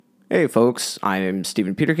Hey folks, I'm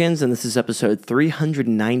Steven Peterkins, and this is episode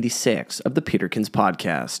 396 of the Peterkins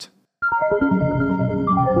Podcast.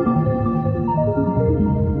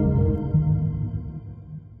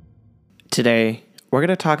 Today, we're going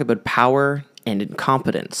to talk about power and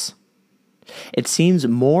incompetence. It seems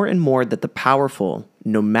more and more that the powerful,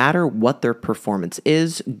 no matter what their performance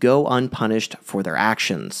is, go unpunished for their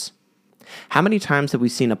actions. How many times have we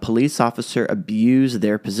seen a police officer abuse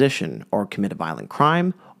their position or commit a violent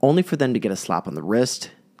crime only for them to get a slap on the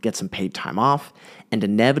wrist, get some paid time off, and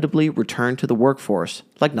inevitably return to the workforce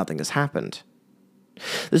like nothing has happened?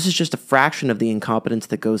 This is just a fraction of the incompetence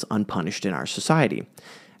that goes unpunished in our society.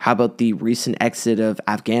 How about the recent exit of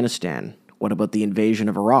Afghanistan? What about the invasion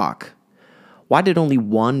of Iraq? Why did only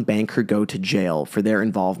one banker go to jail for their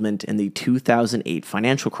involvement in the 2008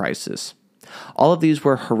 financial crisis? All of these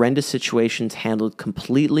were horrendous situations handled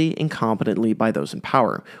completely incompetently by those in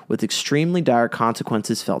power, with extremely dire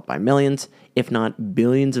consequences felt by millions, if not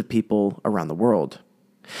billions of people around the world.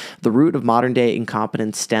 The root of modern-day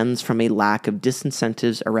incompetence stems from a lack of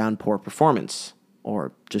disincentives around poor performance,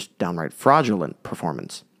 or just downright fraudulent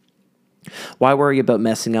performance. Why worry about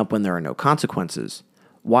messing up when there are no consequences?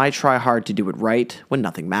 Why try hard to do it right when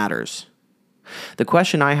nothing matters? The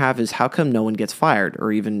question I have is, how come no one gets fired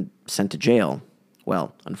or even sent to jail?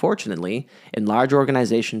 Well, unfortunately, in large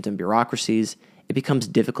organizations and bureaucracies, it becomes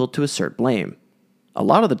difficult to assert blame. A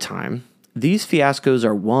lot of the time, these fiascos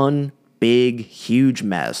are one big, huge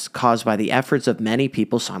mess caused by the efforts of many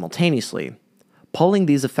people simultaneously. Pulling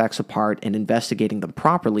these effects apart and investigating them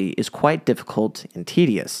properly is quite difficult and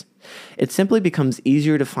tedious. It simply becomes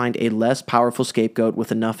easier to find a less powerful scapegoat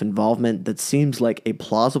with enough involvement that seems like a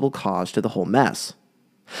plausible cause to the whole mess.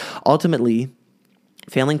 Ultimately,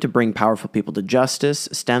 failing to bring powerful people to justice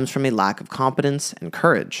stems from a lack of competence and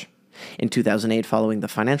courage. In 2008, following the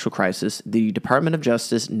financial crisis, the Department of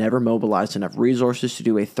Justice never mobilized enough resources to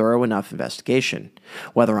do a thorough enough investigation,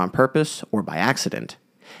 whether on purpose or by accident.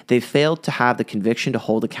 They failed to have the conviction to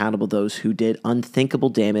hold accountable those who did unthinkable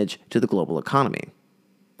damage to the global economy.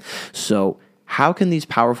 So, how can these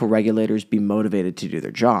powerful regulators be motivated to do their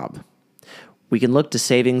job? We can look to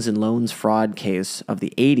savings and loans fraud case of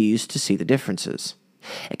the 80s to see the differences.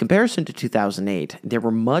 In comparison to 2008, there were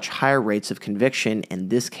much higher rates of conviction in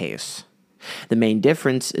this case. The main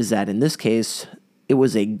difference is that in this case, it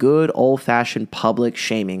was a good old-fashioned public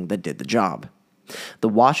shaming that did the job. The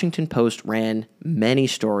Washington Post ran many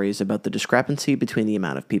stories about the discrepancy between the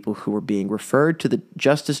amount of people who were being referred to the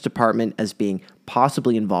Justice Department as being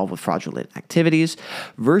possibly involved with fraudulent activities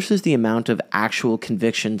versus the amount of actual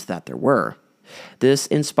convictions that there were. This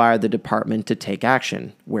inspired the department to take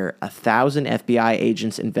action, where 1,000 FBI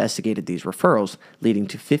agents investigated these referrals, leading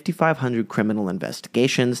to 5,500 criminal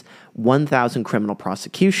investigations, 1,000 criminal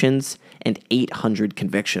prosecutions, and 800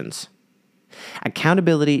 convictions.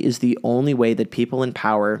 Accountability is the only way that people in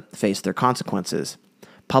power face their consequences.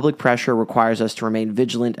 Public pressure requires us to remain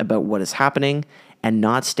vigilant about what is happening, and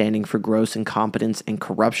not standing for gross incompetence and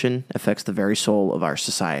corruption affects the very soul of our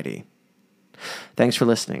society. Thanks for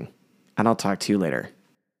listening, and I'll talk to you later.